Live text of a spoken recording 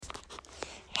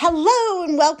Hello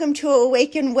and welcome to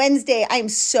Awaken Wednesday. I'm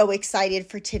so excited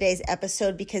for today's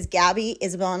episode because Gabby,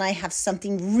 Isabel, and I have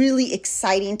something really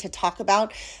exciting to talk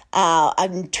about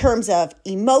in terms of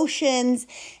emotions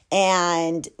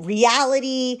and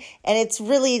reality. And it's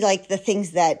really like the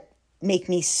things that make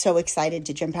me so excited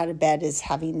to jump out of bed is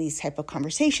having these type of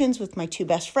conversations with my two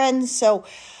best friends. So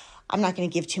I'm not going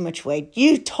to give too much away.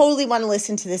 You totally want to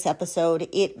listen to this episode.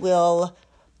 It will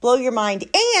blow your mind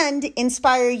and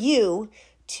inspire you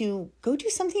to go do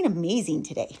something amazing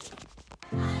today.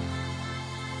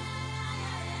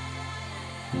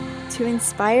 To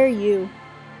inspire you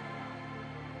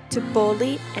to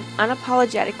boldly and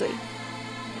unapologetically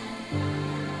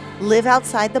live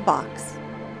outside the box,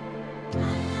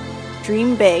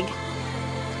 dream big,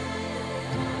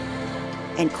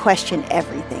 and question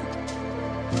everything.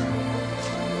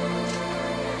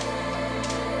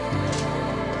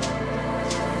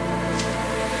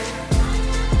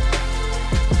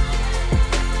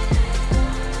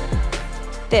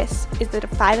 This is the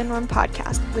 5-in-1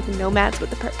 podcast with Nomads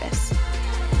with a Purpose.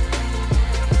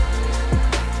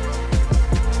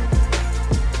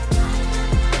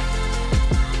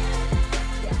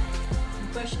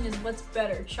 The question is, what's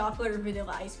better, chocolate or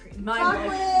vanilla ice cream? Chocolate!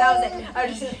 That was it. I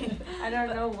was just kidding. I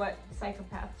don't know what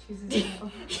psychopath chooses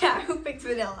vanilla. Yeah, who picks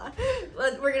vanilla?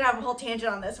 We're going to have a whole tangent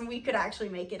on this, and we could actually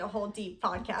make it a whole deep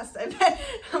podcast, I bet.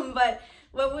 But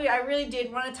I really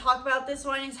did want to talk about this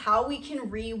one is how we can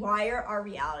rewire our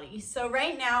reality. So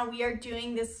right now we are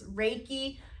doing this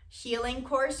Reiki healing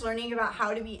course, learning about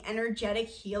how to be energetic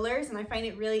healers, and I find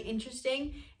it really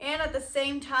interesting. And at the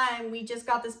same time, we just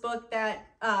got this book that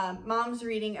Mom's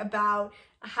reading by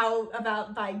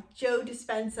Joe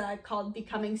Dispenza called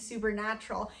Becoming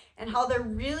Supernatural, and how they're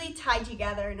really tied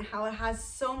together and how it has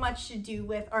so much to do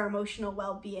with our emotional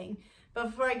well-being.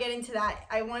 But before I get into that,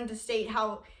 I wanted to state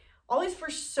how always for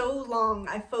so long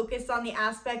I focused on the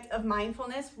aspect of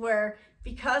mindfulness where,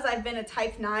 because I've been a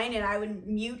type 9 and I would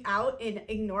mute out and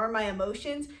ignore my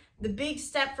emotions, the big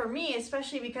step for me,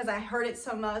 especially because I heard it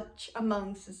so much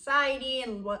among society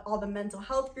and what all the mental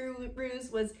health gurus,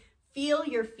 was feel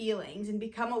your feelings and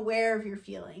become aware of your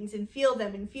feelings and feel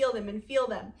them and feel them and feel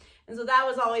them. And so that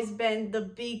was always been the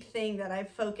big thing that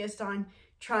I've focused on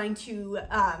trying to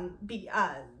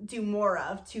do more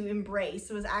of, to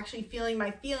embrace, was actually feeling my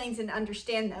feelings and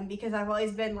understand them, because I've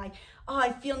always been like, oh,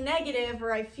 I feel negative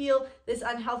or I feel this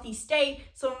unhealthy state,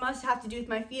 so it must have to do with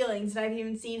my feelings. And I've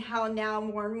even seen how now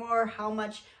more and more how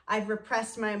much I've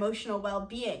repressed my emotional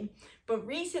well-being. But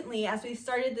recently, as we've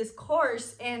started this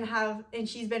course and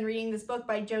she's been reading this book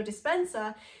by Joe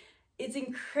Dispenza, it's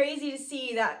crazy to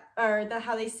see that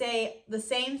how they say the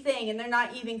same thing and they're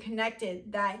not even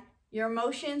connected, that your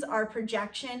emotions are a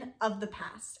projection of the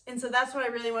past. And so that's what I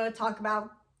really want to talk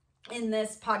about in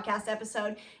this podcast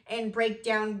episode and break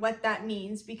down what that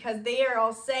means, because they are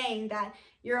all saying that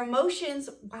your emotions,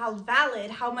 while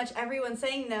valid, how much everyone's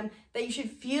saying them, that you should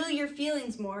feel your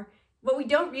feelings more. What we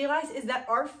don't realize is that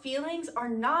our feelings are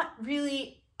not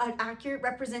really an accurate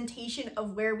representation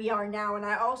of where we are now. And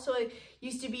I also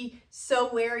used to be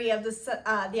so wary of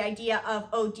the idea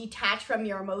of, detach from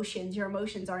your emotions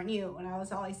aren't you. And I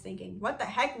was always thinking, what the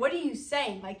heck, what are you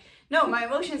saying? Like, no, my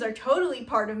emotions are totally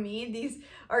part of me.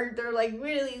 They're like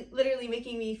really literally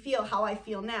making me feel how I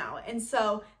feel now. And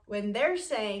so when they're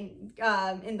saying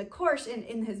in the course,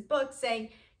 in his book, saying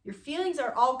your feelings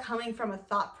are all coming from a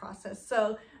thought process.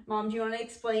 So Mom, do you want to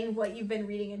explain what you've been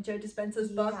reading in Joe Dispenza's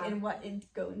book and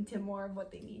go into more of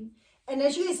what they mean? And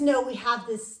as you guys know, we have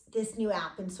this new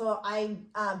app. And so I'm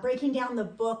breaking down the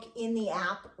book in the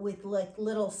app with like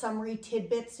little summary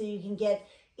tidbits so you can get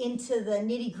into the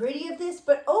nitty gritty of this.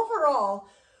 But overall,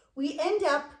 we end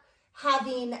up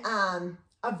having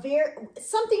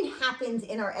something happens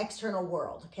in our external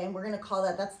world. Okay. And we're going to call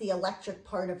that's the electric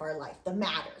part of our life, the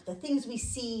matter, the things we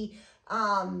see,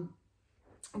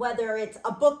 whether it's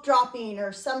a book dropping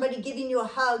or somebody giving you a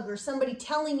hug or somebody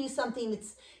telling you something,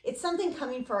 it's something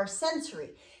coming for our sensory.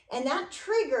 And that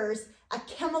triggers a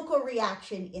chemical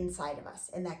reaction inside of us.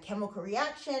 And that chemical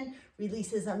reaction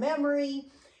releases a memory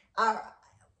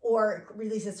or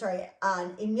releases,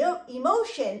 an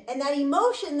emotion. And that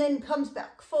emotion then comes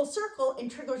back full circle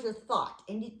and triggers a thought.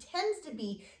 And it tends to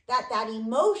be that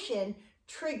emotion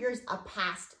triggers a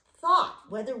past thought,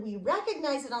 whether we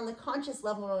recognize it on the conscious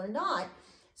level or not.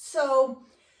 So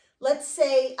let's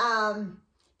say,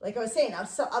 like I was saying,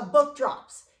 a book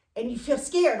drops and you feel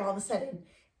scared all of a sudden.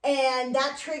 And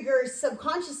that triggers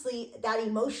subconsciously, that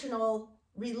emotional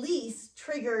release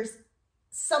triggers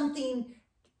something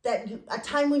a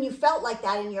time when you felt like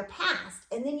that in your past.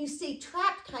 And then you stay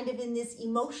trapped kind of in this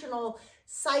emotional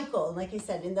cycle. And like I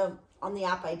said, in the on the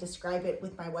app, I describe it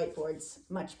with my whiteboards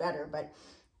much better, but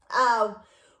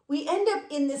we end up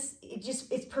in this,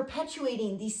 it's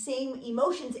perpetuating these same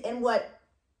emotions. And what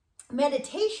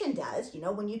meditation does,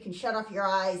 when you can shut off your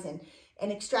eyes and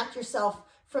extract yourself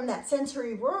from that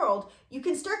sensory world, you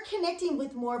can start connecting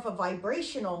with more of a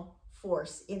vibrational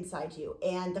force inside you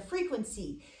and the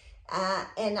frequency.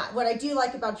 And what I do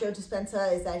like about Joe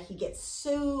Dispenza is that he gets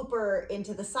super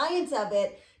into the science of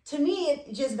it. To me,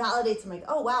 it just validates, I'm like,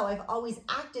 oh wow, I've always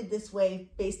acted this way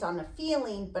based on a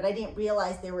feeling, but I didn't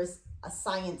realize there was a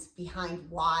science behind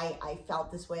why I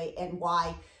felt this way and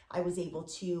why I was able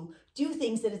to do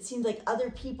things that it seemed like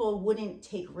other people wouldn't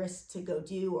take risks to go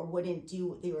do or wouldn't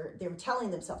do. They were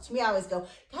telling themselves. To me, I always go,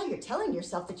 God, you're telling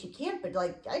yourself that you can't, but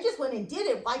like, I just went and did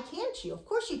it. Why can't you? Of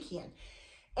course you can.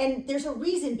 And there's a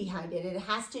reason behind it. It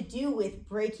has to do with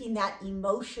breaking that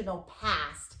emotional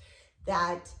past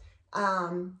that,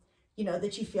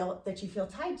 that you feel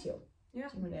tied to. Yeah.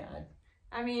 Do you want to add?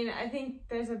 I mean, I think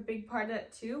there's a big part of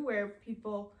that too, where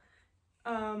people,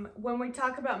 when we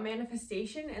talk about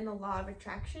manifestation and the law of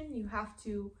attraction, you have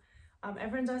to,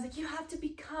 everyone's always like, you have to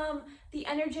become the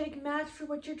energetic match for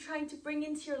what you're trying to bring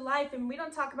into your life. And we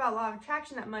don't talk about law of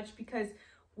attraction that much because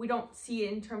we don't see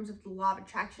it in terms of the law of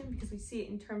attraction, because we see it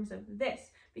in terms of this.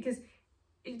 Because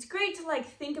it's great to like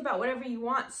think about whatever you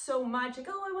want so much, like,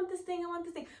 oh, I want this thing,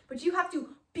 but you have to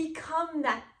become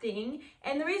that thing.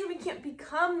 And the reason we can't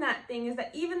become that thing is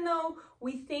that even though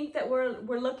we think that we're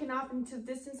looking off into the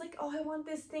distance, like, oh, I want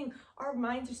this thing, our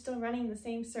minds are still running the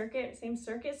same circuit.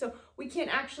 So we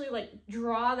can't actually like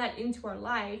draw that into our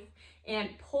life and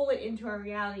pull it into our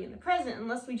reality in the present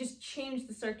unless we just change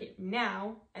the circuit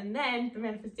now, and then the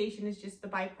manifestation is just the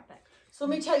byproduct. So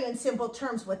let me tell you in simple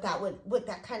terms what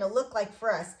that kind of looked like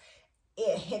for us.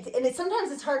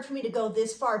 Sometimes it's hard for me to go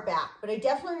this far back, but I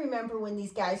definitely remember when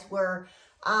these guys were,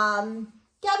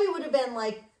 Gabby would have been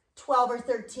like 12 or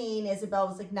 13, Isabel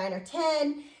was like 9 or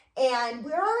 10, and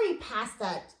we're already past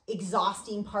that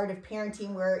exhausting part of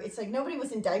parenting where it's like nobody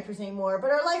was in diapers anymore, but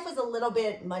our life was a little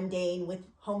bit mundane with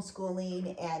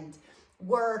homeschooling and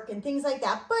work and things like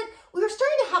that, but we were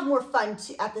starting to have more fun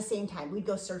at the same time. We'd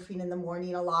go surfing in the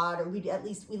morning a lot, or we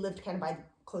lived kind of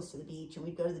close to the beach, and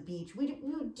we'd go to the beach.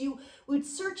 We'd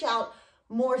search out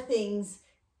more things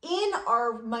in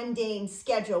our mundane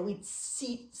schedule. We'd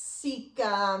seek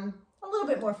a little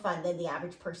bit more fun than the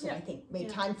average person, I think, made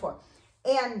time for.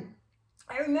 And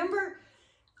I remember,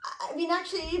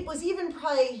 actually, it was even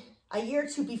probably a year or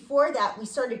two before that, we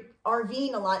started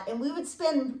RVing a lot, and we would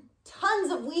spend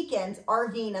tons of weekends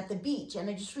RVing at the beach. And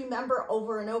I just remember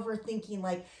over and over thinking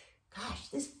like, gosh,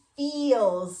 this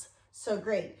feels so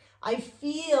great. I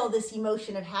feel this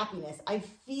emotion of happiness. I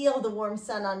feel the warm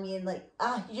sun on me, and like,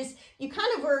 you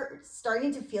kind of were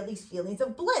starting to feel these feelings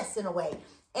of bliss in a way.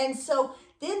 And so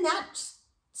then that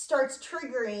starts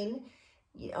triggering,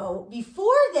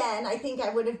 before then, I think I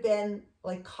would have been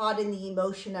like caught in the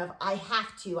emotion of, I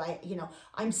have to,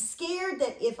 I'm scared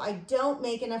that if I don't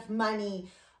make enough money,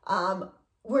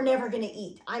 we're never going to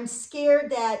eat. I'm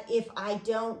scared that if I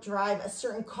don't drive a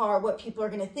certain car, what people are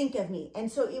going to think of me.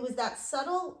 And so it was that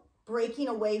subtle breaking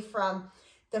away from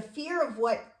the fear of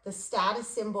what the status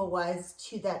symbol was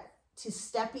to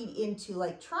stepping into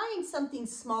like trying something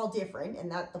small different.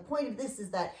 And that the point of this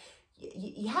is that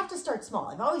you have to start small.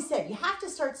 I've always said you have to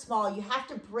start small. You have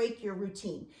to break your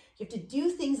routine. You have to do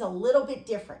things a little bit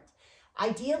different.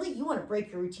 Ideally, you want to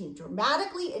break your routine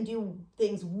dramatically and do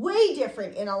things way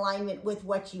different in alignment with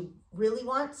what you really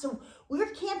want. So we were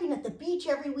camping at the beach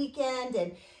every weekend,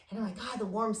 and oh my God, the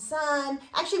warm sun.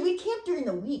 Actually, we camped during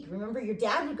the week. Remember, your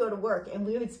dad would go to work, and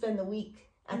we would spend the week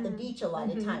at the beach a lot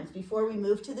of times before we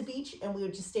moved to the beach, and we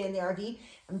would just stay in the RV.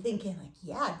 I'm thinking like,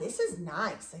 yeah, this is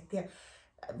nice. Like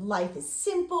life is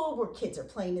simple, where kids are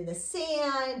playing in the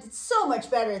sand. It's so much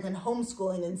better than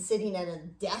homeschooling and sitting at a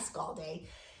desk all day.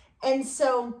 And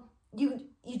so you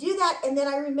do that. And then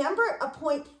I remember a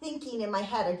point thinking in my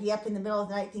head, I'd be up in the middle of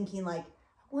the night thinking like,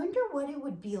 I wonder what it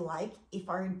would be like if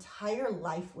our entire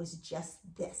life was just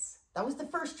this. That was the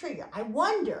first trigger. I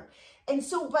wonder. And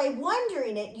so by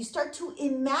wondering it, you start to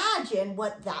imagine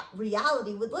what that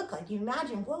reality would look like. You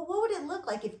imagine, well, what would it look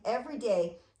like if every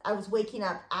day I was waking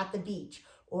up at the beach?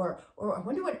 Or I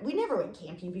wonder we never went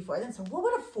camping before then. So what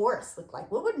would a forest look like?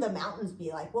 What would the mountains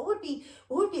be like? What would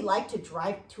be like to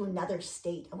drive to another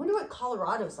state? I wonder what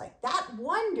Colorado's like. That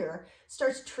wonder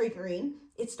starts triggering.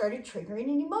 It started triggering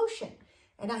an emotion.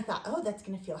 And I thought, oh, that's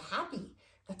going to feel happy.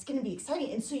 That's going to be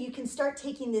exciting. And so you can start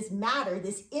taking this matter,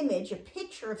 this image, a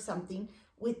picture of something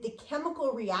with the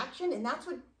chemical reaction. And that's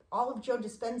what all of Joe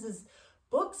Dispenza's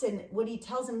books and what he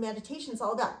tells in meditation is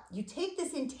all about. You take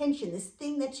this intention, this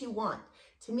thing that you want.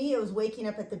 To me, it was waking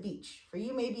up at the beach. For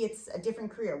you, maybe it's a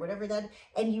different career, whatever that,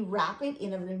 and you wrap it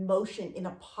in an emotion, in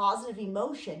a positive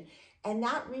emotion, and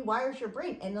that rewires your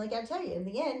brain. And like I tell you, in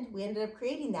the end, we ended up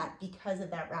creating that because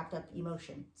of that wrapped up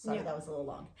emotion. Sorry, that was a little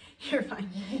long. You're fine.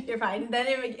 You're fine. Then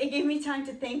it gave me time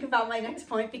to think about my next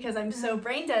point, because I'm so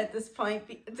brain dead at this point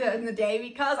in the day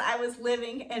because I was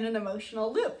living in an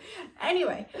emotional loop.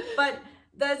 Anyway, but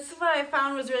that's what I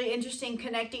found was really interesting,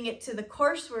 connecting it to the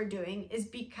course we're doing, is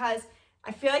because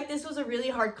I feel like this was a really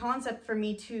hard concept for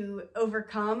me to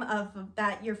overcome, of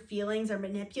that your feelings are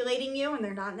manipulating you and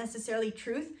they're not necessarily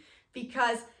truth,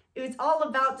 because it was all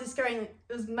about discovering,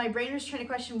 my brain was trying to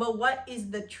question, well, what is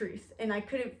the truth? And I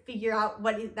couldn't figure out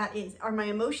what that is. Are my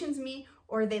emotions me,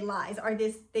 or are they lies? Are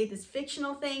they this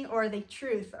fictional thing, or are they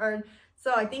truth?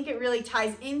 So I think it really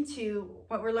ties into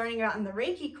what we're learning about in the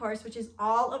Reiki course, which is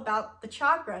all about the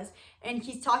chakras. And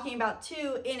he's talking about,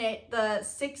 too, in it, the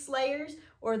 6 layers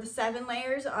or the 7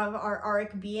 layers of our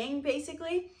auric being,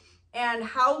 basically, and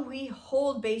how we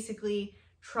hold basically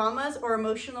traumas or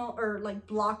emotional or like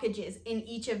blockages in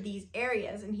each of these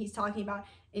areas. And he's talking about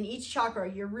in each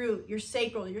chakra, your root, your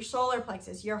sacral, your solar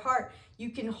plexus, your heart, you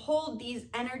can hold these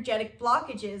energetic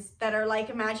blockages that are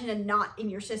like, imagine a knot in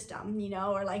your system, you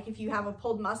know, or like if you have a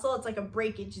pulled muscle, it's like a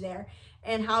breakage there,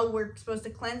 and how we're supposed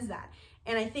to cleanse that.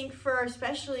 And I think for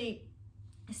especially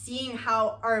seeing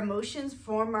how our emotions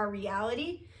form our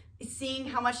reality, seeing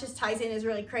how much this ties in is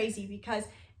really crazy, because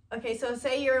okay, so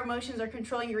say your emotions are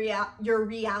controlling your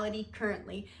reality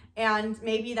currently, and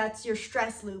maybe that's your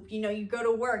stress loop. You know, you go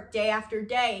to work day after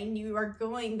day and you're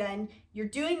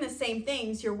doing the same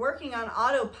things, you're working on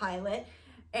autopilot,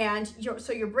 and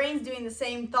so your brain's doing the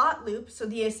same thought loop, so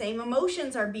the same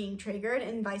emotions are being triggered,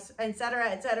 and et cetera,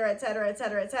 et cetera, et cetera, et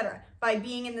cetera, et cetera, by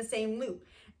being in the same loop.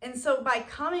 And so by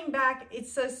coming back,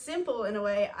 it's so simple in a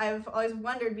way. I've always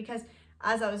wondered, because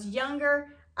as I was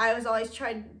younger, I was always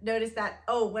trying to notice that,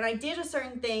 oh, when I did a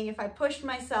certain thing, if I pushed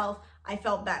myself, I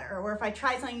felt better. Or if I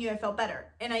tried something new, I felt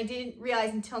better. And I didn't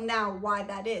realize until now why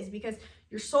that is, because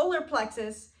your solar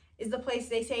plexus is the place,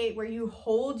 they say, where you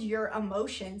hold your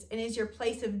emotions and is your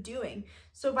place of doing.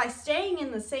 So by staying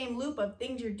in the same loop of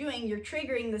things you're doing, you're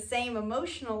triggering the same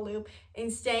emotional loop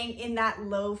and staying in that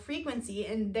low frequency.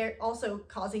 And they're also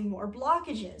causing more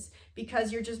blockages,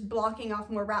 because you're just blocking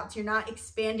off more routes. You're not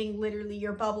expanding literally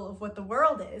your bubble of what the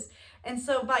world is. And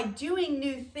so by doing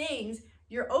new things,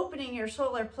 you're opening your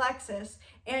solar plexus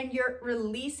and you're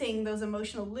releasing those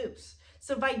emotional loops.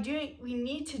 So we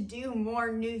need to do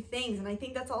more new things. And I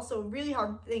think that's also a really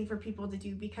hard thing for people to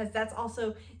do, because that's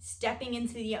also stepping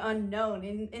into the unknown.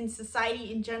 In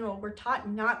society in general, we're taught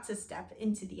not to step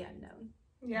into the unknown.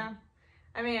 Yeah.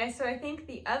 I mean, so I think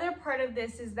the other part of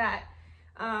this is that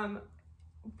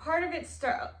part of it,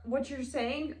 what you're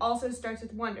saying also starts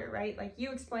with wonder, right? Like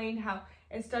you explained how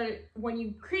it started when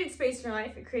you created space in your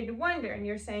life, it created wonder. And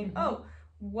you're saying, oh,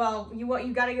 well, you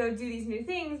got to go do these new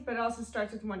things, but it also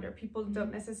starts with wonder. People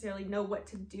don't necessarily know what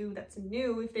to do that's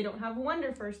new if they don't have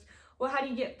wonder first. Well, how do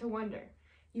you get to wonder?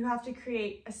 You have to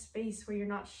create a space where you're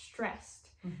not stressed.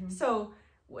 So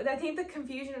I think the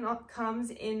confusion comes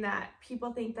in that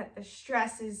people think that the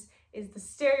stress is the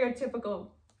stereotypical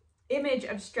image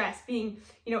of stress, being,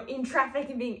 you know, in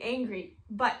traffic and being angry.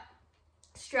 But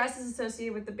stress is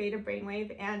associated with the beta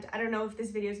brainwave, and I don't know if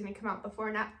this video is going to come out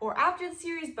before or after the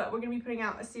series, but we're going to be putting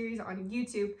out a series on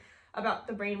YouTube about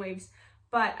the brainwaves.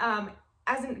 But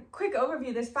as a quick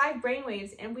overview, there's 5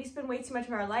 brainwaves, and we spend way too much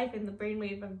of our life in the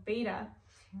brainwave of beta.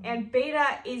 And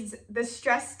beta is the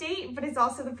stress state, but it's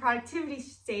also the productivity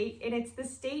state, and it's the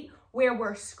state where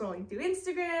we're scrolling through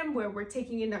Instagram, where we're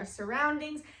taking in our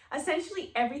surroundings,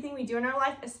 essentially everything we do in our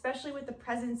life, especially with the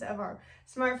presence of our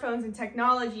smartphones and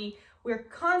technology. We're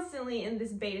constantly in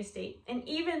this beta state. And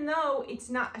even though it's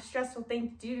not a stressful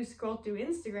thing to do to scroll through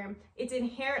Instagram, it's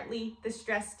inherently the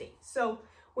stress state. So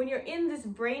when you're in this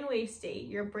brainwave state,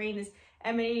 your brain is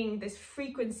emanating this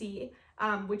frequency,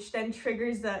 which then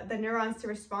triggers the neurons to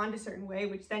respond a certain way,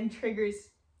 which then triggers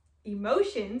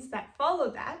emotions that follow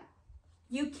that.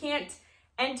 You can't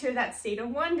enter that state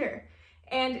of wonder.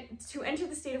 And to enter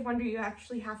the state of wonder, you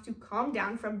actually have to calm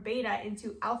down from beta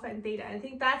into alpha and theta. And I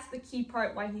think that's the key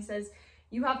part why he says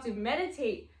you have to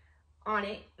meditate on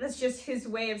it. That's just his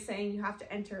way of saying you have to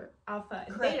enter alpha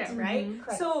and beta, right?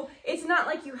 So it's not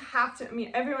like you have to, I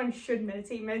mean, everyone should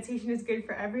meditate. Meditation is good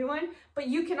for everyone. But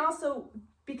you can also,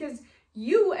 because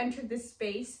you entered this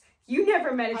space, you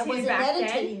never meditated back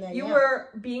then. You were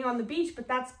being on the beach, but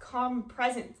that's calm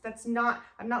presence. That's not,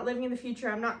 I'm not living in the future.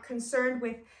 I'm not concerned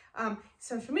with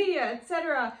social media,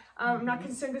 etc. I'm not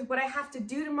concerned with what I have to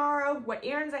do tomorrow, what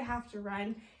errands I have to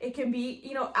run. It can be,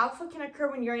 you know, alpha can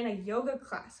occur when you're in a yoga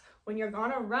class, when you're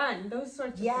gonna run, those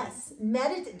sorts of things.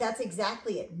 Yes, that's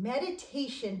exactly it.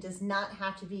 Meditation does not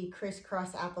have to be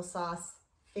crisscross applesauce,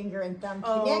 finger and thumb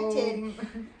connected.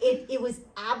 It was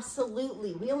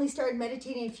absolutely, we only started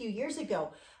meditating a few years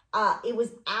ago. It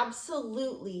was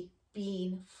absolutely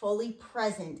being fully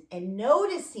present and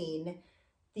noticing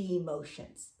the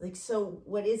emotions. Like, so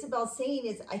what Isabel's saying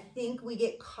is, I think we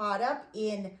get caught up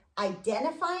in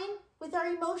identifying with our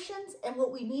emotions, and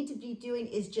what we need to be doing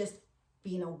is just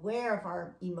being aware of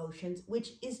our emotions,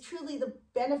 which is truly the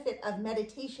benefit of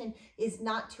meditation, is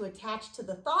not to attach to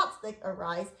the thoughts that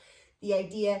arise. The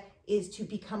idea is to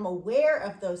become aware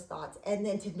of those thoughts, and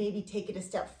then to maybe take it a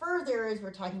step further, as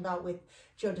we're talking about with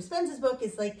Joe Dispenza's book,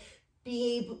 is like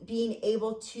being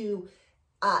able to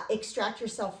extract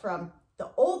yourself from the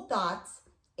old thoughts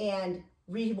and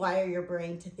rewire your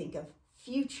brain to think of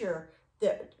future.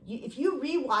 If you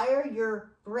rewire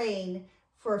your brain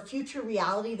for a future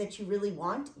reality that you really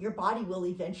want, your body will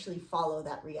eventually follow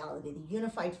that reality. The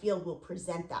unified field will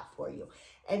present that for you.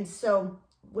 And so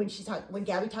when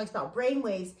Gabby talks about brain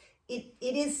waves, it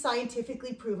is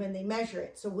scientifically proven. They measure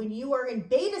it. So when you are in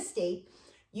beta state,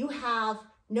 you have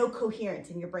no coherence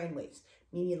in your brain waves,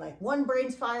 meaning like one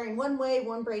brain's firing one way,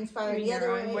 one brain's firing the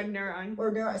other way. One neuron. Or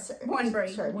One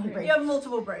brain. Sorry, one brain. You have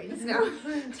multiple brains now.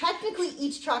 Technically,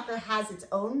 each chakra has its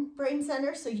own brain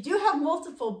center, so you do have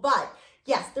multiple, but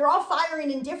yes, they're all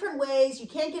firing in different ways. You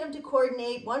can't get them to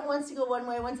coordinate. One wants to go one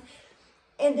way,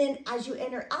 and then as you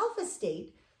enter alpha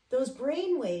state, those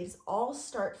brain waves all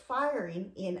start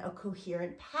firing in a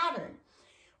coherent pattern.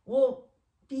 Well,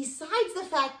 besides the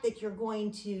fact that you're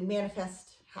going to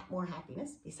manifest more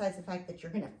happiness, besides the fact that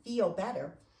you're going to feel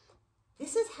better,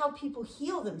 this is how people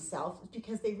heal themselves,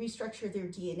 because they restructure their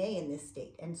DNA in this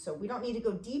state. And so we don't need to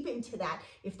go deep into that.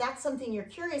 If that's something you're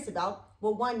curious about,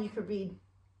 well, one, you could read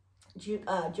Joe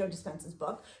Dispenza's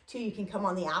book. Two, you can come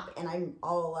on the app, and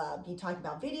I'll be talking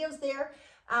about videos there.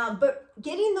 But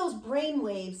getting those brain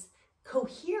waves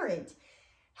coherent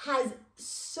has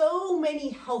so many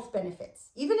health benefits.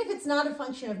 Even if it's not a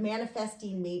function of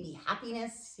manifesting maybe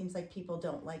happiness. Seems like people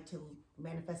don't like to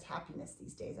manifest happiness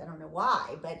these days. I don't know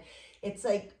why, but it's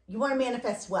like you want to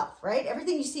manifest wealth, right?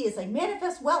 Everything you see is like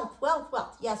manifest wealth, wealth,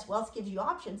 wealth. Yes, wealth gives you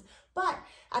options. But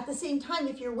at the same time,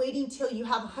 if you're waiting till you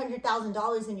have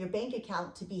 $100,000 in your bank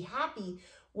account to be happy,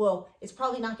 well, it's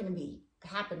probably not going to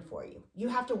happen for you. You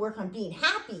have to work on being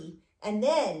happy, and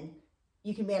then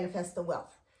you can manifest the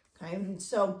wealth. Okay, and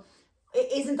so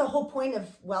isn't the whole point of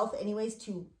wealth anyways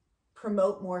to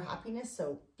promote more happiness?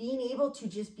 So being able to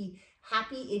just be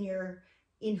happy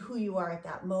in who you are at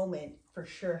that moment for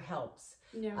sure helps.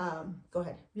 Yeah. Go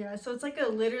ahead. Yeah, so it's like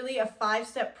literally a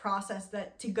 5-step process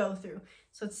to go through.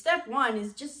 So step 1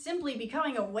 is just simply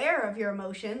becoming aware of your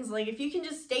emotions. Like if you can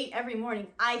just state every morning,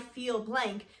 I feel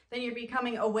blank, then you're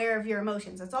becoming aware of your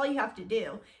emotions. That's all you have to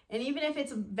do. And even if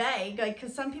it's vague, like,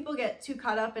 because some people get too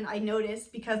caught up, and I notice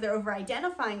because they're over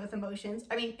identifying with emotions,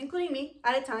 I mean, including me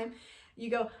at a time, you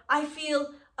go, I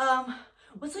feel,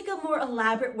 what's like a more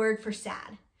elaborate word for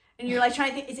sad? And you're like trying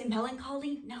to think, is it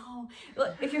melancholy? No.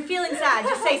 If you're feeling sad,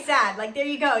 just say sad. Like, there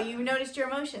you go. You noticed your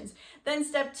emotions. Then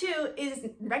step 2 is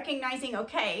recognizing,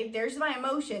 okay, there's my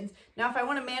emotions. Now, if I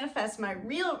want to manifest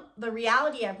the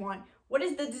reality I want, what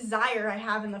is the desire I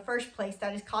have in the first place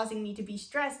that is causing me to be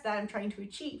stressed that I'm trying to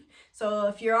achieve? So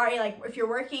if you're already if you're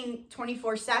working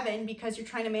 24/7 because you're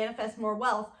trying to manifest more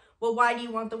wealth, well, why do you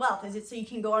want the wealth? Is it so you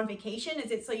can go on vacation? Is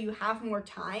it so you have more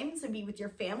time to be with your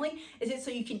family? Is it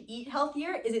so you can eat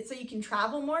healthier? Is it so you can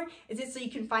travel more? Is it so you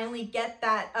can finally get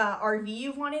that RV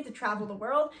you've wanted to travel the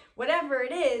world? Whatever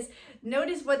it is,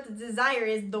 notice what the desire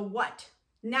is, the what.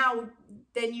 Now,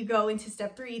 then you go into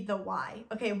step 3, the why.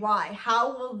 Okay, why?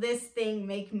 How will this thing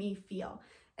make me feel?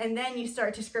 And then you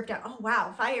start to script out, oh, wow,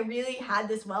 if I really had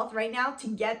this wealth right now to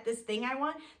get this thing I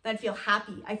want, then I'd feel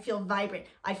happy. I'd feel vibrant.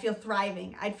 I'd feel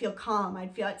thriving. I'd feel calm.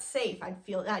 I'd feel safe. I'd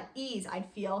feel at ease.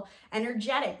 I'd feel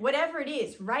energetic. Whatever it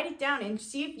is, write it down and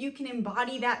see if you can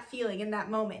embody that feeling in that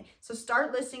moment. So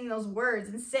start listing those words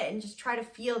and sit and just try to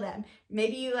feel them.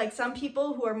 Maybe you, like some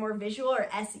people who are more visual or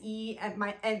SE and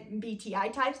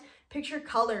MBTI types, picture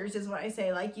colors is what I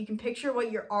say. Like you can picture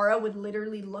what your aura would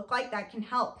literally look like. That can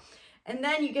help. And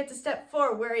then you get to step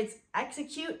 4 where it's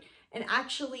execute and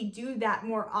actually do that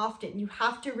more often. You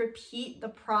have to repeat the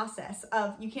process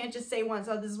of, you can't just say once,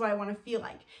 oh, this is what I want to feel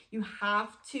like. You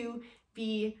have to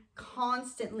be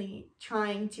constantly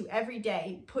trying to every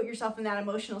day put yourself in that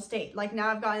emotional state. Like now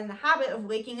I've gotten in the habit of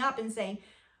waking up and saying,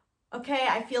 okay,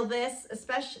 I feel this,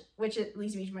 especially, which it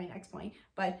leads me to my next point,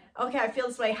 but okay, I feel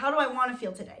this way. How do I want to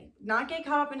feel today? Not get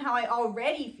caught up in how I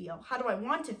already feel. How do I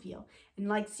want to feel? And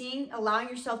like allowing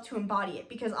yourself to embody it,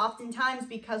 because oftentimes,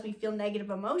 because we feel negative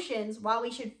emotions, while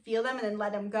we should feel them and then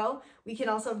let them go, we can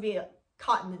also be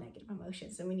caught in the negative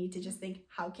emotions. And we need to just think,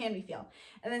 how can we feel?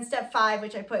 And then step 5,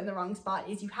 which I put in the wrong spot,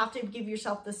 is you have to give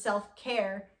yourself the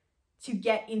self-care to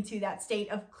get into that state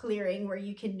of clearing where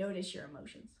you can notice your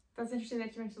emotions. That's interesting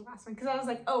that you mentioned the last one, because I was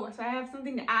like, oh, so I have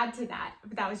something to add to that,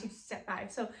 but that was step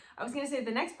 5. So I was going to say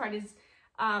the next part is,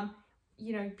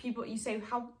 people, you say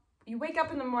how you wake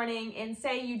up in the morning and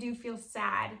say you do feel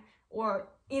sad, or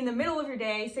in the middle of your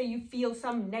day, say you feel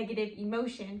some negative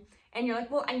emotion, and you're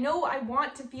like, well, I know I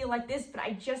want to feel like this, but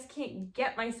I just can't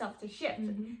get myself to shift.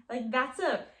 Like, that's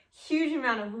a huge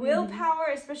amount of willpower,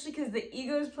 especially because the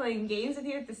ego is playing games with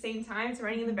you at the same time. It's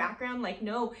running in the background. Like,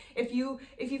 no, if you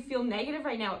feel negative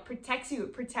right now, it protects you.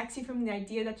 It protects you from the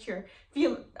idea that you're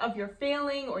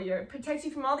failing, or it protects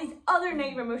you from all these other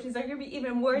negative emotions that are going to be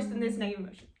even worse than this negative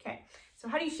emotion. Okay, so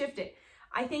how do you shift it?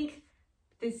 I think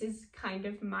this is kind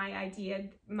of my idea,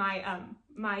 my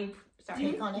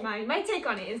take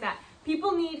on it is that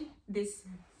people need this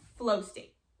flow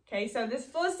state. Okay, so this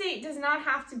flow state does not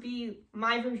have to be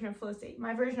my version of flow state.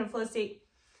 My version of flow state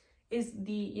is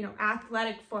the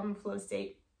athletic form of flow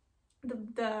state,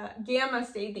 the gamma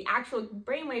state, the actual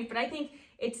brainwave. But I think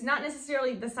it's not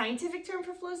necessarily the scientific term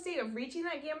for flow state of reaching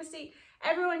that gamma state.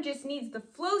 Everyone just needs the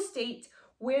flow state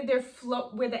where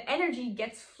the energy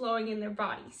gets flowing in their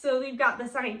body. So we've got the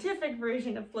scientific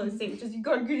version of flow state, which is you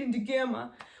gotta get into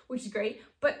gamma, which is great.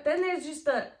 But then there's just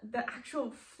the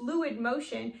actual fluid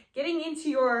motion, getting into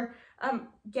your,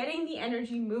 getting the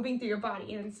energy moving through your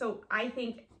body. And so I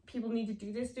think people need to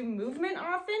do this through movement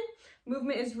often.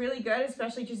 Movement is really good,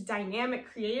 especially just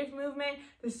dynamic, creative movement.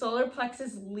 The solar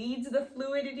plexus leads the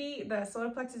fluidity. The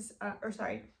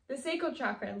sacral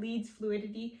chakra leads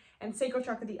fluidity, and sacral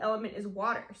chakra, the element is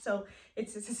water. So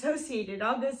it's associated, it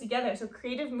all goes together. So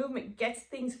creative movement gets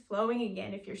things flowing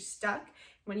again. If you're stuck,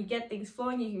 when you get things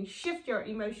flowing, you can shift your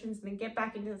emotions and then get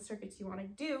back into the circuits you want to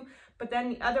do. But then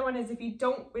the other one is if you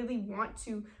don't really want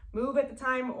to move at the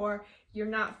time, or you're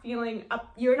not feeling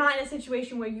up, you're not in a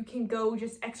situation where you can go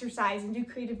just exercise and do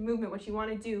creative movement, what you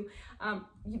want to do.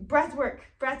 Breath work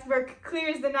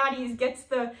clears the nadis, gets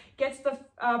the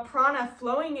prana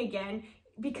flowing again,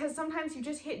 because sometimes you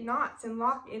just hit knots and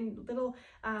lock in little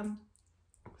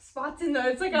spots in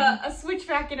it's like a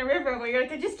switchback in a river where you're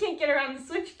like, I just can't get around the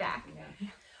switchback. Yeah.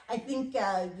 I think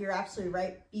you're absolutely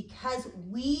right, because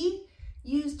we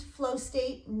used flow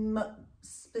state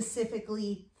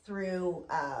specifically through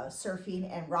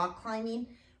surfing and rock climbing.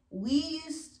 We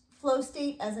used flow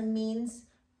state as a means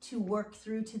to work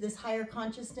through to this higher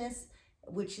consciousness,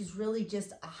 which is really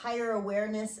just a higher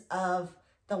awareness of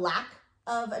the lack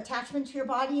of attachment to your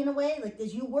body in a way. Like,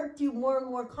 as you work through more and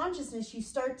more consciousness, you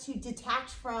start to detach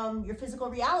from your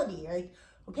physical reality. You're like,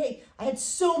 okay, I had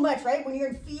so much, right? When you're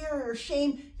in fear or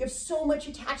shame, you have so much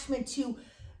attachment to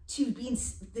being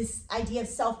this idea of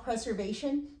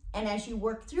self-preservation. And as you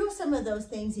work through some of those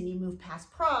things and you move past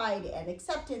pride and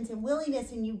acceptance and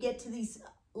willingness, and you get to these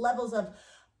levels of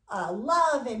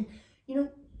love, and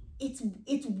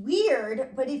it's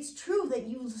weird, but it's true that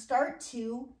you start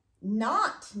to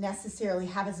not necessarily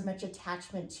have as much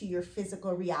attachment to your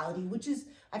physical reality, which is,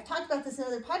 I've talked about this in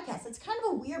other podcasts, it's kind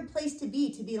of a weird place to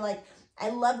be like, I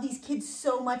love these kids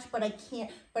so much, but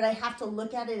I have to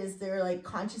look at it as their like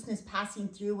consciousness passing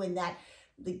through, and that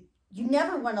you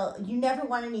never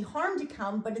want any harm to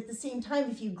come, but at the same time,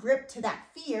 if you grip to that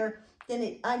fear, then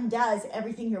it undoes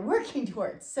everything you're working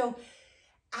towards. So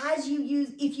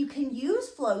if you can use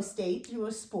flow state through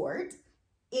a sport,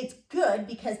 it's good,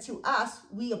 because to us,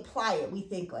 we apply it. We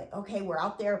think like, okay, we're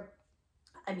out there.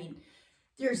 I mean,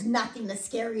 there's nothing as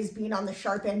scary as being on the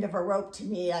sharp end of a rope to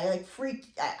me. I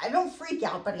don't freak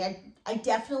out, but I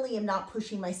definitely am not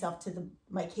pushing myself to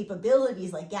my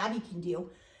capabilities like Gabby can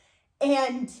do.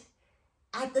 And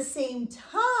at the same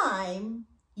time,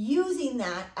 using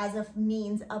that as a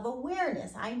means of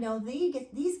awareness. I know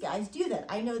these guys do that.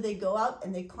 I know they go out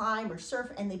and they climb or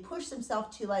surf and they push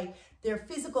themselves to like their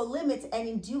physical limits, and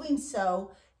in doing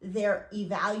so, they're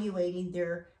evaluating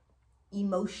their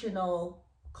emotional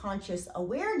conscious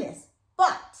awareness.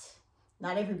 But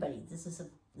not everybody, this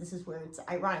is where it's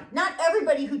ironic. Not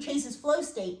everybody who chases flow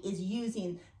state is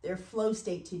using their flow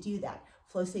state to do that.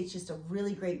 Flow state's just a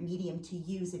really great medium to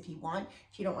use if you want.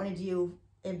 If you don't want to do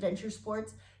adventure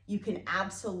sports, you can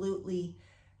absolutely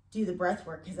do the breath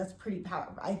work, because that's pretty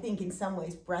powerful. I think in some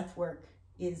ways breath work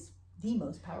is the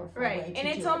most powerful right. way to And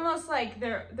it's do almost like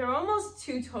they're almost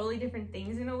two totally different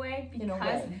things in a way,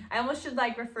 because I almost should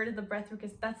like refer to the breath work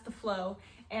as that's the flow,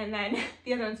 and then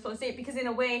the other one's flow state, because in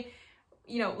a way,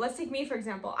 you know, let's take me for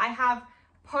example. I have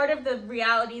part of the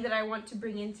reality that I want to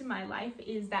bring into my life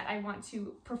is that I want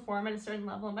to perform at a certain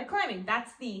level in my climbing.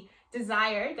 That's the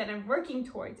desire that I'm working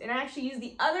towards. And I actually use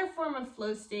the other form of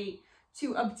flow state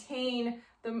to obtain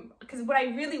because what I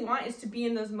really want is to be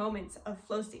in those moments of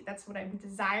flow state. That's what I'm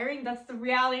desiring. That's the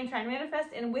reality I'm trying to manifest.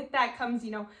 And with that comes, you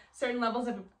know, certain levels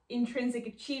of intrinsic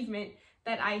achievement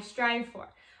that I strive for.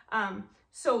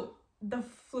 So the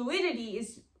fluidity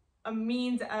is a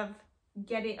means of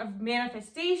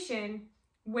manifestation,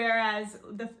 whereas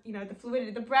the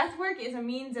fluidity, the breath work is a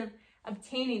means of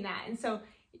obtaining that. And so,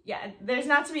 yeah, it's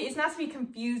not to be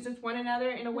confused with one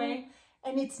another in a way.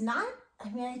 And it's not, I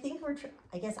mean, I think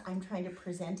I guess I'm trying to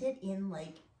present it in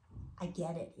like, I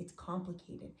get it. It's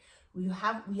complicated. We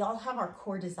all have our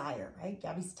core desire, right?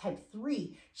 Gabby's type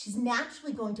 3. She's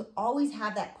naturally going to always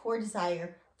have that core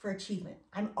desire for achievement.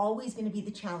 I'm always going to be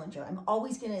the challenger. I'm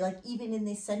always going to, like, even in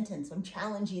this sentence, I'm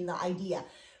challenging the idea.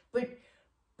 But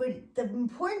the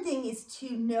important thing is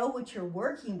to know what you're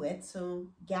working with. So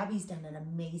Gabby's done an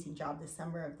amazing job this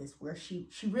summer of this, where she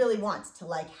really wants to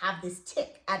like have this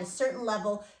tick at a certain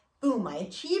level. Boom, I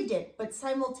achieved it. But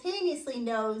simultaneously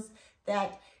knows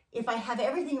that if I have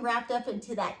everything wrapped up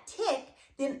into that tick,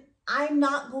 then I'm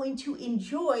not going to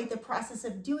enjoy the process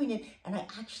of doing it. And I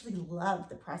actually love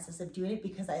the process of doing it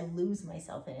because I lose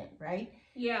myself in it, right?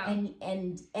 Yeah.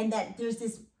 And that there's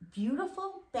this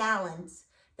beautiful balance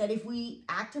that if we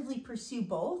actively pursue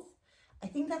both, I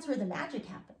think that's where the magic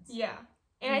happens. Yeah.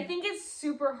 And I think it's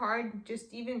super hard, this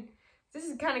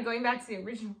is kind of going back to the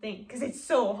original thing, because it's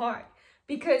so hard.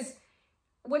 Because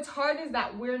what's hard is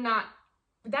that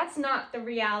that's not the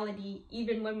reality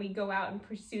even when we go out and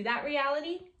pursue that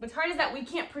reality. What's hard is that we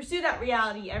can't pursue that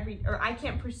reality I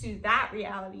can't pursue that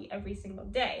reality every single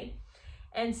day.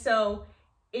 And so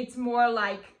it's more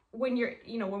like when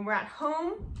we're at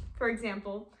home, for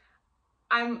example,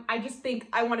 I just think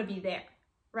I want to be there,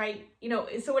 right? You know,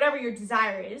 so whatever your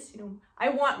desire is, you know, I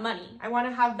want money. I want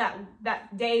to have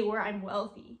that day where I'm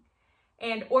wealthy.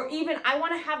 Or even I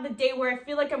want to have the day where I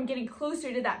feel like I'm getting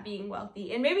closer to that being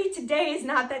wealthy. And maybe today is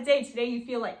not that day. Today you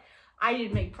feel like I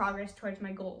didn't make progress towards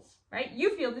my goals, right?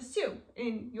 You feel this too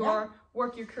in your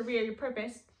work, your career, your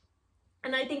purpose.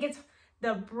 And I think it's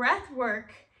the breath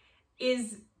work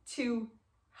is to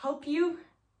help you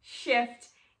shift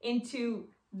into,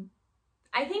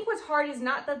 I think what's hard is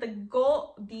not that the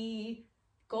goal and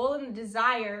the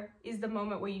desire is the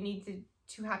moment where you need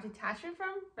to have detachment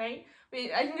from, right? I mean,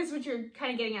 I think that's what you're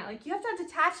kind of getting at. Like, you have to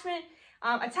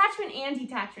have attachment and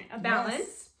detachment, a balance.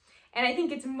 Yes. And I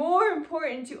think it's more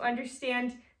important to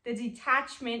understand the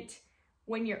detachment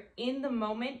when you're in the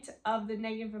moment of the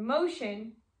negative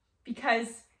emotion, because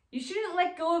you shouldn't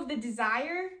let go of the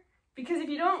desire, because if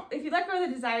you let go of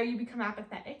the desire, you become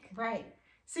apathetic. Right.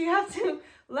 So you have to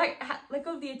let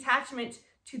go of the attachment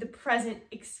to the present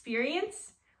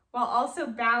experience while also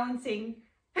balancing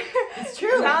it's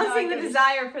true. balancing the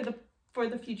desire for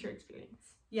the future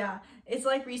experience. Yeah, it's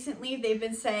like recently they've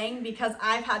been saying, because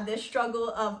I've had this struggle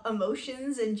of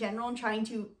emotions in general and trying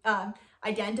to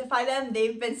identify them,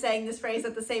 they've been saying this phrase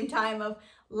at the same time of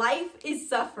life is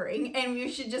suffering and you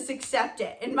should just accept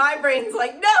it. And my brain's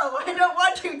like, no, I don't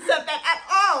want to accept that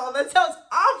at all. That sounds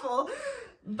awful.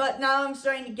 But now I'm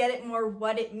starting to get it more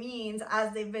what it means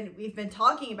as we've been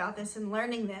talking about this and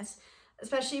learning this,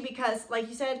 especially because, like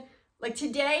you said, like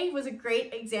today was a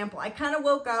great example. I kind of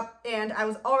woke up and I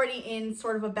was already in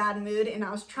sort of a bad mood, and I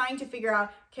was trying to figure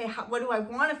out, okay, what do I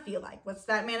want to feel like? What's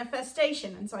that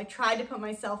manifestation? And so I tried to put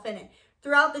myself in it.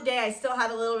 Throughout the day, I still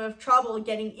had a little bit of trouble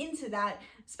getting into that,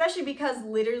 especially because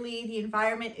literally the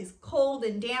environment is cold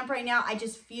and damp right now. I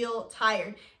just feel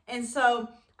tired. And so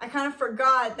I kind of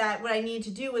forgot that what I needed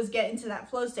to do was get into that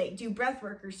flow state, do breath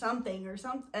work or something,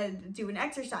 do an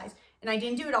exercise. And I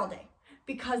didn't do it all day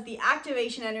because the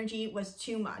activation energy was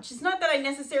too much. It's not that I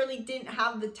necessarily didn't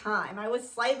have the time. I was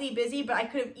slightly busy, but I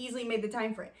could have easily made the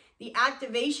time for it. The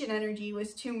activation energy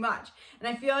was too much. And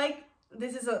I feel like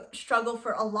this is a struggle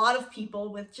for a lot of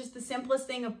people with just the simplest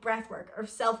thing of breath work or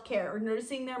self-care or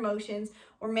noticing their emotions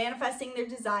or manifesting their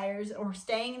desires or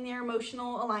staying in their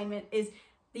emotional alignment. Is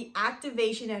the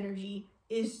activation energy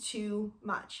is too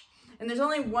much. And there's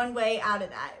only one way out of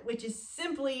that, which is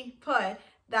simply put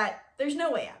that there's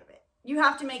no way out of it. You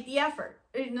have to make the effort.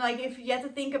 Like, if you have to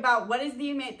think about what is the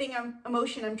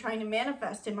emotion I'm trying to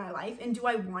manifest in my life, and do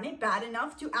I want it bad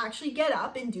enough to actually get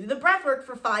up and do the breath work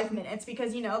for 5 minutes?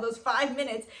 Because, those 5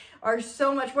 minutes are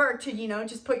so much work to,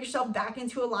 just put yourself back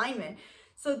into alignment.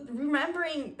 So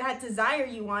remembering that desire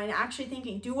you want and actually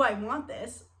thinking, do I want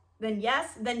this? Then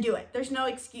yes, then do it. There's no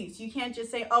excuse. You can't just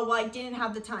say, oh, well, I didn't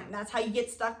have the time. That's how you get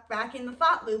stuck back in the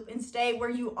thought loop and stay where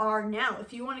you are now.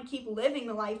 If you want to keep living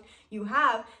the life you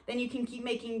have, then you can keep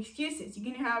making excuses.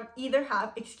 You can either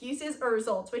have excuses or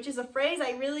results, which is a phrase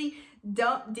I really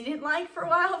didn't like for a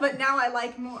while, but now I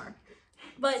like more.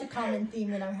 But It's a common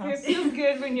theme in our house. It feels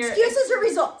good when you're Excuses or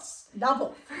results, not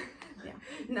both. yeah,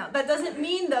 no, that doesn't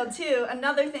mean though, too,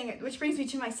 another thing, which brings me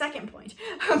to my second point,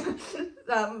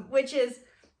 which is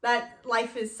that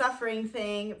life is suffering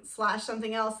thing /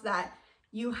 something else that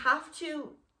you have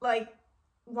to, like,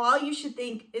 while you should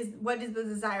think is what is the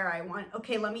desire I want?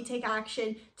 Okay, let me take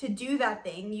action to do that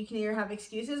thing. You can either have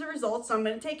excuses or results, so I'm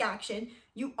going to take action.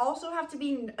 You also have to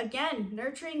be, again,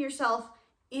 nurturing yourself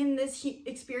in this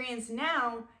experience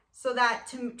now so that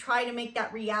to try to make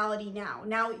that reality now.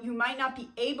 Now, you might not be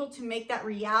able to make that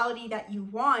reality that you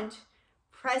want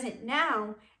present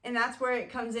now, and that's where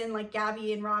it comes in, like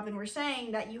Gabby and Robin were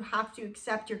saying, that you have to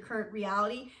accept your current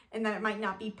reality and that it might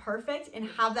not be perfect and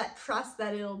have that trust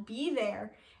that it'll be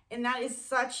there. And that is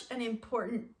such an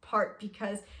important part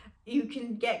because you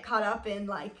can get caught up in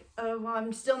like, oh, well,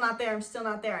 I'm still not there.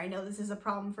 I know this is a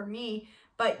problem for me.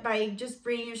 But by just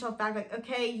bringing yourself back, like,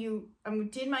 okay,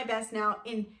 did my best now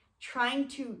in trying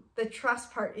to, the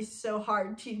trust part is so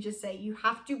hard to just say. You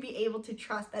have to be able to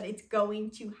trust that it's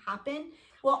going to happen.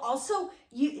 Well, also,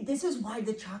 this is why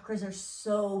the chakras are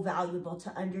so valuable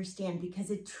to understand, because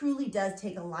it truly does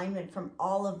take alignment from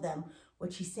all of them.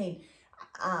 What she's saying,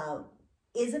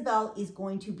 Isabel is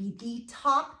going to be the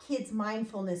top kids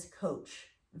mindfulness coach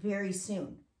very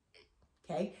soon.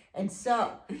 Okay, and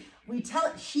so we tell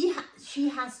her she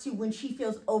has to, when she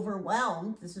feels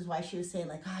overwhelmed. This is why she was saying,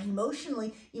 like,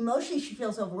 emotionally she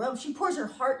feels overwhelmed. She pours her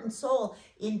heart and soul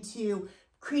into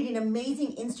creating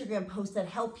amazing Instagram posts that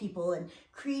help people and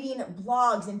creating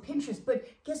blogs and Pinterest. But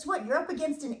guess what? You're up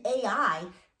against an AI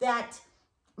that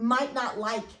might not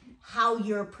like how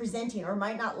you're presenting, or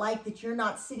might not like that you're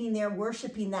not sitting there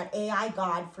worshiping that AI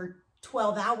God for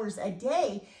 12 hours a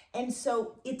day. And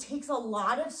so it takes a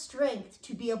lot of strength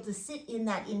to be able to sit in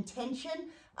that intention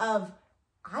of,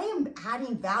 I am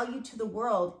adding value to the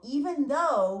world, even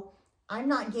though I'm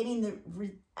not getting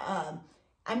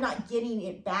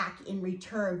it back in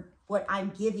return what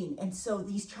I'm giving. And so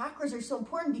these chakras are so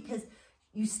important because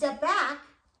you step back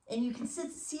and you can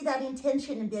see that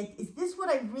intention and be like, is this what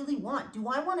I really want? Do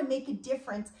I want to make a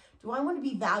difference? Do I want to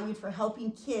be valued for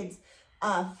helping kids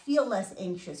feel less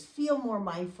anxious, feel more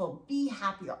mindful, be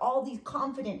happier, all these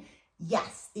confident?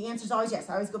 Yes. The answer is always yes.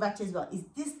 I always go back to Isabel. Is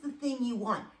this the thing you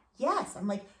want? Yes. I'm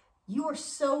like, you are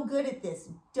so good at this.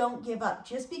 Don't give up.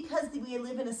 Just because we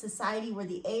live in a society where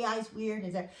the AI is weird,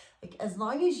 like, as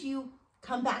long as you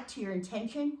come back to your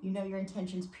intention, you know your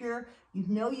intention's pure, you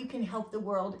know you can help the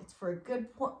world, it's for a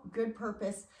good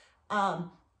purpose.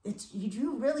 You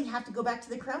do really have to go back to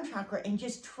the crown chakra and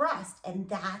just trust. And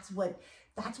that's what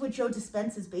Joe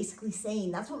Dispenza is basically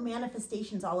saying. That's what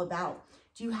manifestation's all about.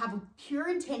 Do you have a pure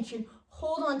intention?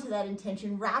 Hold on to that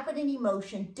intention, wrap it in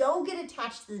emotion. Don't get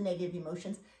attached to the negative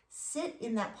emotions. Sit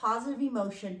in that positive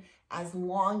emotion as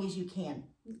long as you can.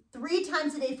 3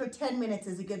 times a day for 10 minutes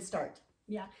is a good start.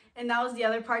 Yeah, and that was the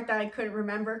other part that I couldn't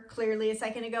remember clearly a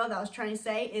second ago that I was trying to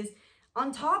say is,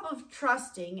 on top of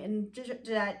trusting, and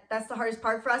that's the hardest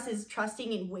part for us, is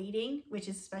trusting and waiting, which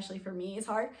is, especially for me, is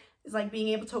hard. It's like being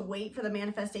able to wait for the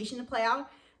manifestation to play out.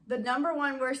 The number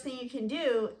one worst thing you can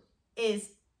do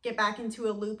is get back into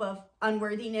a loop of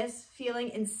unworthiness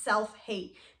feeling and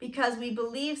self-hate, because we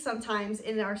believe sometimes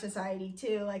in our society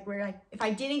too, like, we're like, if I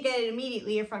didn't get it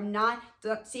immediately, if I'm not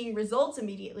seeing results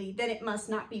immediately, then it must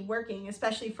not be working,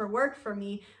 especially for work for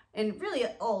me, and really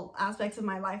all aspects of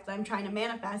my life that I'm trying to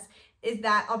manifest, is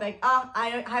that I'll be like,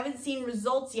 I haven't seen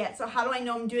results yet, so how do I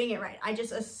know I'm doing it right? I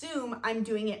just assume I'm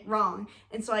doing it wrong.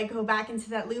 And so I go back into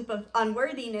that loop of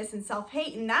unworthiness and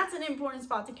self-hate, and that's an important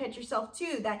spot to catch yourself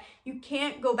too, that you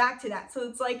can't go back to that. So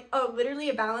it's like, literally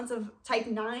a balance of type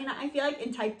 9, I feel like,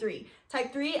 and type 3.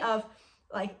 Type 3 of,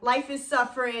 like, life is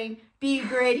suffering, be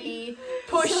gritty,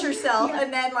 push yourself, yeah.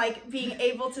 And then, like, being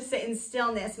able to sit in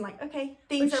stillness and, like, okay,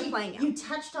 things are playing out. You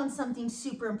touched on something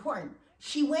super important.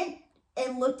 She went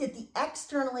and looked at the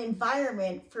external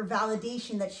environment for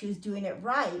validation that she was doing it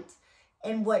right.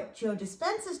 And what Joe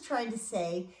Dispenza is trying to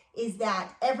say is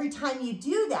that every time you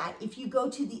do that, if you go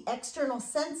to the external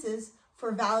senses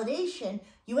for validation,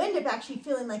 you end up actually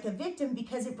feeling like a victim,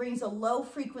 because it brings a low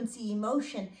frequency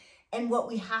emotion. And what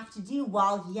we have to do,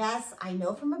 while yes, I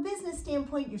know from a business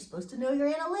standpoint, you're supposed to know your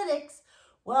analytics.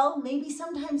 Well, maybe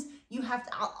sometimes you have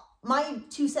to, my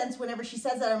 2 cents, whenever she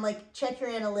says that, I'm like, check your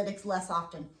analytics less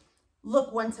often.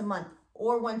 look once a month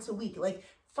or once a week. Like,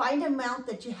 find an amount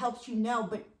that helps you know,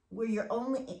 but where your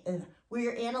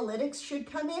analytics should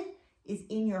come in is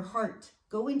in your heart.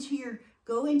 Go into your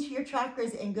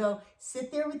chakras and go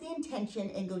sit there with the intention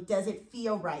and go, does it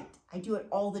feel right? I do it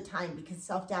all the time because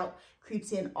self-doubt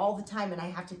creeps in all the time, and I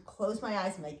have to close my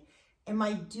eyes and like, am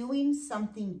I doing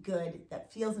something good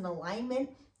that feels in alignment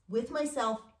with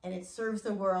myself and it serves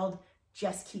the world?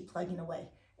 Just keep plugging away.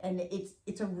 And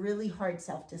it's a really hard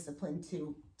self-discipline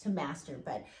to master,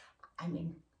 but I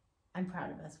mean, I'm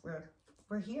proud of us.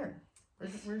 We're here.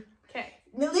 We're Okay.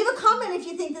 Leave a comment if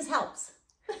you think this helps.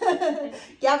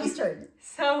 Gabby's turn.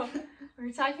 So we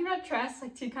were talking about trust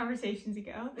like 2 conversations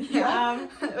ago. Yeah.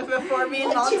 Before me and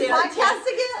Like Mom 2 did podcasts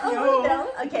ago? Oh,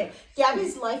 No. no. Okay.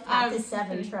 Gabby's life path is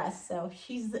 7 trust, so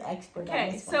she's the expert on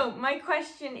Okay, this one. so my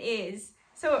question is,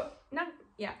 so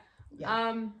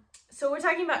we're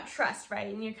talking about trust, right?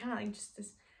 And you're kind of like just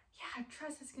this,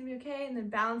 trust is gonna be okay, and then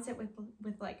balance it with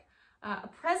like a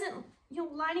present,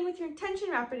 lining with your intention,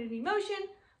 wrap it in emotion.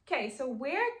 Okay, so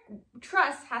where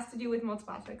trust has to do with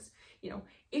multiple aspects.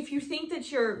 If you think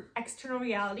that your external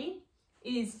reality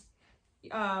is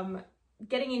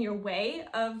getting in your way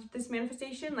of this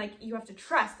manifestation, like you have to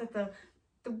trust that the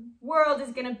world is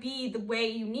gonna be the way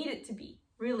you need it to be.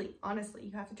 Really, honestly,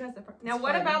 you have to trust that part. Now,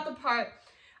 what about the part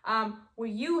where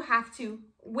you have to,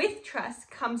 with trust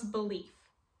comes belief.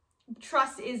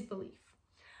 Trust is belief.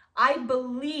 I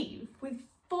believe with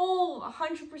full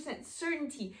 100%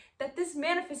 certainty that this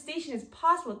manifestation is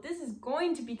possible. This is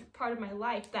going to be part of my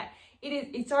life, that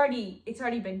it's already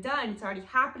been done. It's already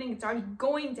happening. It's already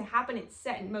going to happen. It's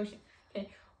set in motion. Okay.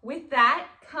 With that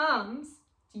comes,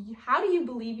 how do you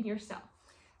believe in yourself?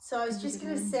 So I was just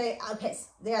going to say, okay,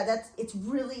 it's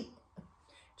really,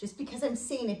 just because I'm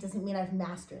saying it doesn't mean I've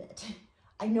mastered it.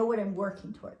 I know what I'm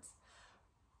working towards.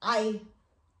 I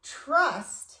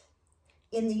trust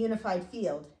in the unified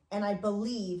field, and I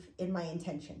believe in my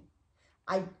intention.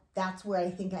 That's where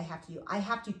I think I have to do. I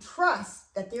have to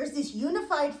trust that there's this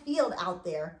unified field out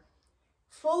there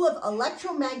full of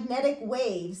electromagnetic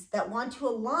waves that want to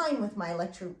align with my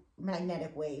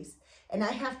electromagnetic waves. And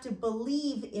I have to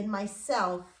believe in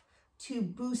myself to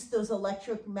boost those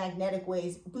electromagnetic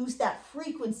waves, boost that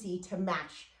frequency to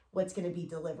match what's going to be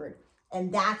delivered.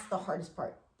 And that's the hardest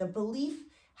part. The belief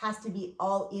has to be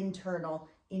all internal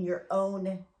in your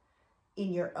own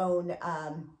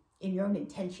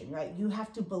intention, right? You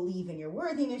have to believe in your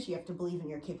worthiness. You have to believe in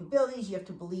your capabilities. You have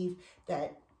to believe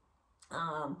that,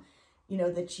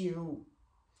 that you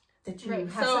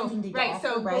have something to offer,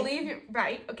 so right? Believe,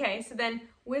 right? Okay, so then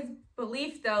with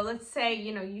belief though, let's say,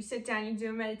 you sit down, you do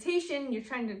a meditation, you're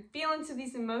trying to feel into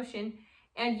these emotions,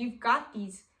 and you've got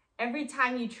these, every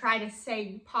time you try to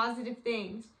say positive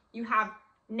things, you have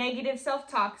negative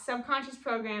self-talk, subconscious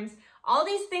programs, all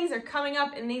these things are coming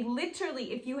up, and they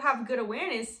literally, if you have good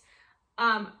awareness,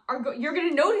 you're going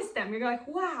to notice them. You're like,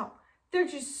 wow, they're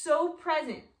just so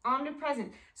present,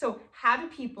 omnipresent. So how do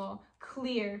people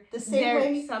clear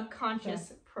their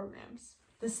subconscious programs?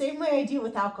 The same way I do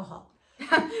with alcohol.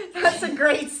 That's a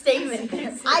great statement.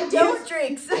 I don't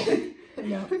drinks.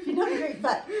 No, you don't drink,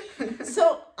 but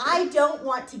so I don't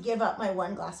want to give up my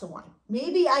 1 glass of wine.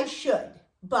 Maybe I should,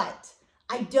 but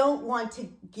I don't want to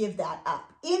give that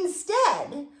up.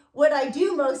 Instead, what I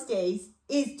do most days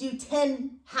is do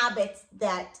 10 habits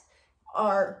that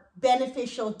are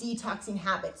beneficial detoxing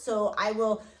habits. So I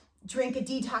will drink a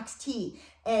detox tea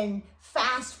and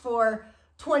fast for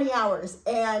 20 hours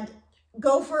and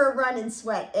go for a run and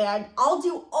sweat. And I'll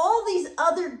do all these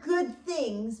other good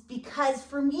things, because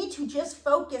for me to just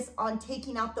focus on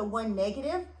taking out the one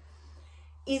negative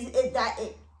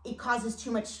it causes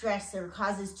too much stress or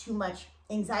causes too much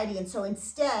anxiety. And so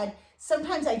instead,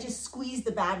 sometimes I just squeeze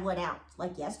the bad one out.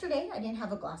 Like yesterday, I didn't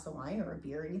have a glass of wine or a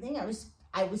beer or anything.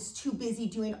 I was too busy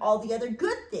doing all the other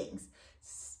good things.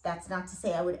 That's not to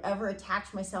say I would ever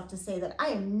attach myself to say that I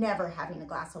am never having a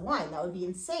glass of wine. That would be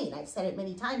insane. I've said it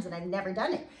many times and I've never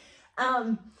done it.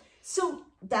 So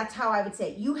that's how I would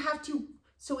say it. You have to,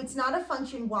 so it's not a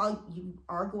function, while you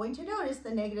are going to notice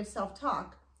the negative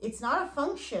self-talk, it's not a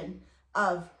function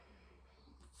of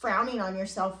frowning on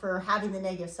yourself for having the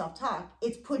negative self-talk.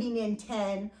 It's putting in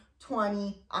 10,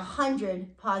 20,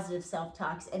 100 positive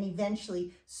self-talks, and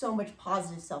eventually so much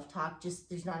positive self-talk, just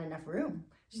there's not enough room.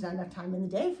 There's not enough time in the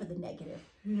day for the negative.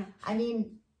 Yeah. I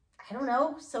mean, I don't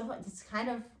know. So it's kind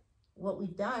of what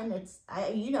we've done.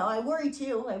 I worry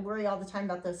too. I worry all the time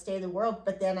about the state of the world,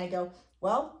 but then I go,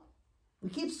 well,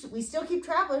 we still keep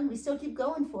traveling. We still keep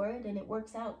going for it, and it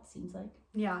works out, it seems like.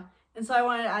 Yeah. And so I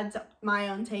wanted to add my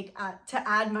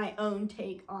own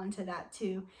take, onto that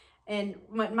too. And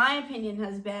what my opinion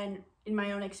has been in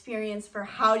my own experience for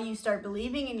how do you start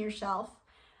believing in yourself.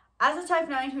 As a type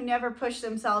 9 who never pushed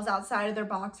themselves outside of their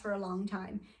box for a long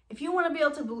time, if you want to be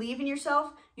able to believe in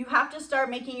yourself, you have to start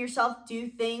making yourself do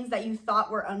things that you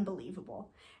thought were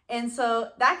unbelievable. And so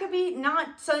that could be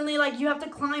not suddenly like you have to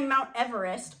climb Mount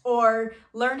Everest or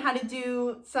learn how to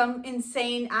do some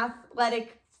insane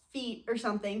athletic feat or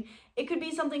something. It could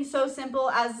be something so simple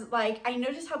as like, I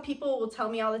notice how people will tell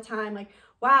me all the time, like,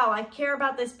 wow, I care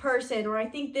about this person, or I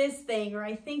think this thing, or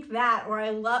I think that, or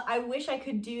I wish I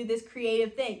could do this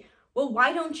creative thing. Well,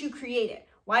 why don't you create it?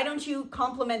 Why don't you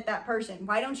compliment that person?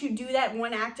 Why don't you do that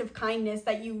one act of kindness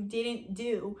that you didn't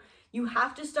do? You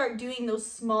have to start doing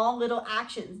those small little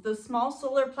actions, those small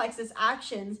solar plexus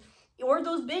actions, or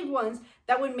those big ones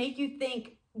that would make you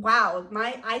think, wow,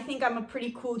 I think I'm a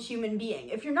pretty cool human being.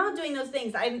 If you're not doing those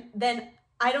things, then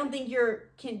I don't think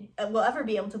will ever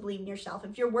be able to believe in yourself.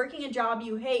 If you're working a job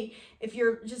you hate, if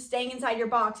you're just staying inside your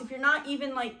box, if you're not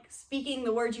even like speaking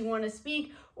the words you want to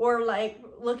speak or like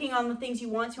looking on the things you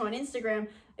want to on Instagram,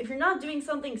 if you're not doing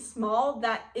something small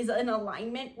that is in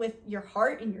alignment with your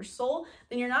heart and your soul,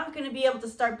 then you're not going to be able to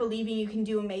start believing you can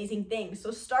do amazing things. So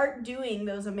start doing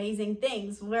those amazing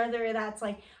things, whether that's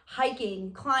like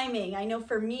hiking, climbing. I know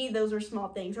for me, those were small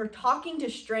things, or talking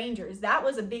to strangers. That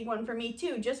was a big one for me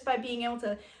too, just by being able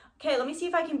to, okay, let me see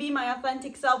if I can be my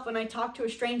authentic self when I talk to a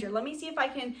stranger. Let me see if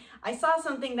I saw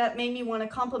something that made me want to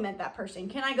compliment that person.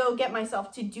 Can I go get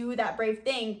myself to do that brave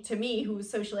thing to me who was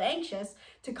socially anxious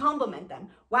to compliment them?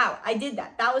 Wow, I did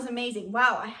that. That was amazing.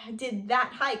 Wow, I did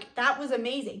that hike. That was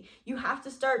amazing. You have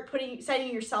to start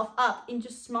setting yourself up in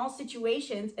just small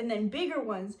situations and then bigger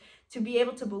ones to be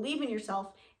able to believe in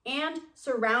yourself and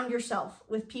surround yourself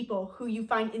with people who you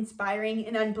find inspiring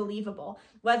and unbelievable.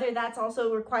 Whether that's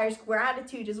also requires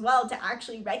gratitude as well to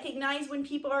actually recognize when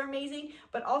people are amazing,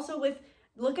 but also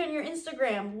look on your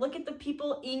Instagram, look at the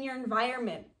people in your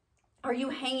environment. Are you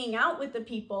hanging out with the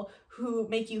people who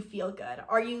make you feel good?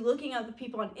 Are you looking at the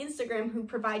people on Instagram who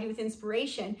provide you with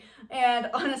inspiration? And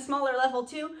on a smaller level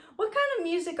too, what kind of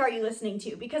music are you listening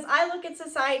to? Because I look at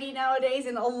society nowadays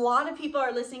and a lot of people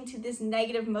are listening to this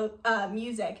negative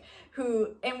music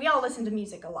and we all listen to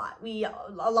music a lot.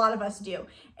 A lot of us do.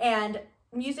 And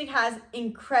music has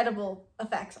incredible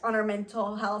effects on our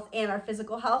mental health and our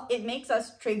physical health. It makes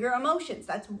us trigger emotions.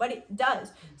 That's what it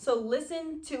does. So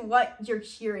listen to what you're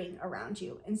hearing around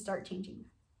you and start changing.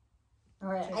 All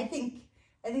right. I think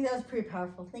that was pretty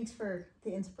powerful. Thanks for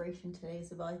the inspiration today,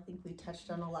 Isabel. I think we touched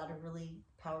on a lot of really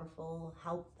powerful,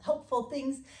 helpful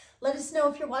things. Let us know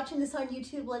if you're watching this on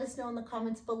YouTube. Let us know in the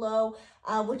comments below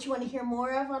what you want to hear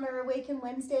more of on our Awaken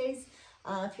Wednesdays.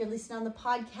 If you're listening on the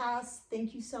podcast,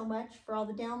 thank you so much for all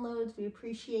the downloads. We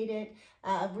appreciate it.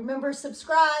 Remember,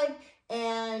 subscribe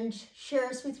and share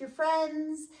us with your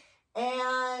friends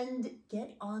and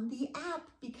get on the app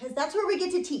because that's where we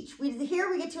get to teach. Here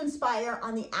we get to inspire.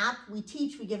 On the app, we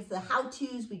teach, we give the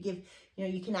how-tos, we give,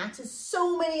 you can access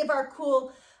so many of our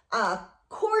cool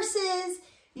courses.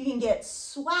 You can get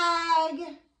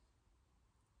swag.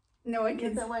 No one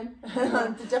gets that one.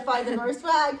 To defy the North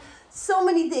swag. So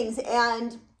many things,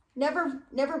 and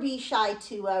never be shy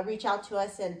to reach out to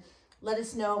us and let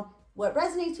us know what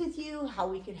resonates with you, how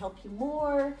we could help you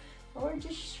more, or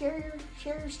just share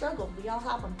your struggle. We all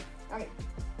have them. All right.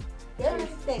 Good.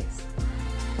 Thanks.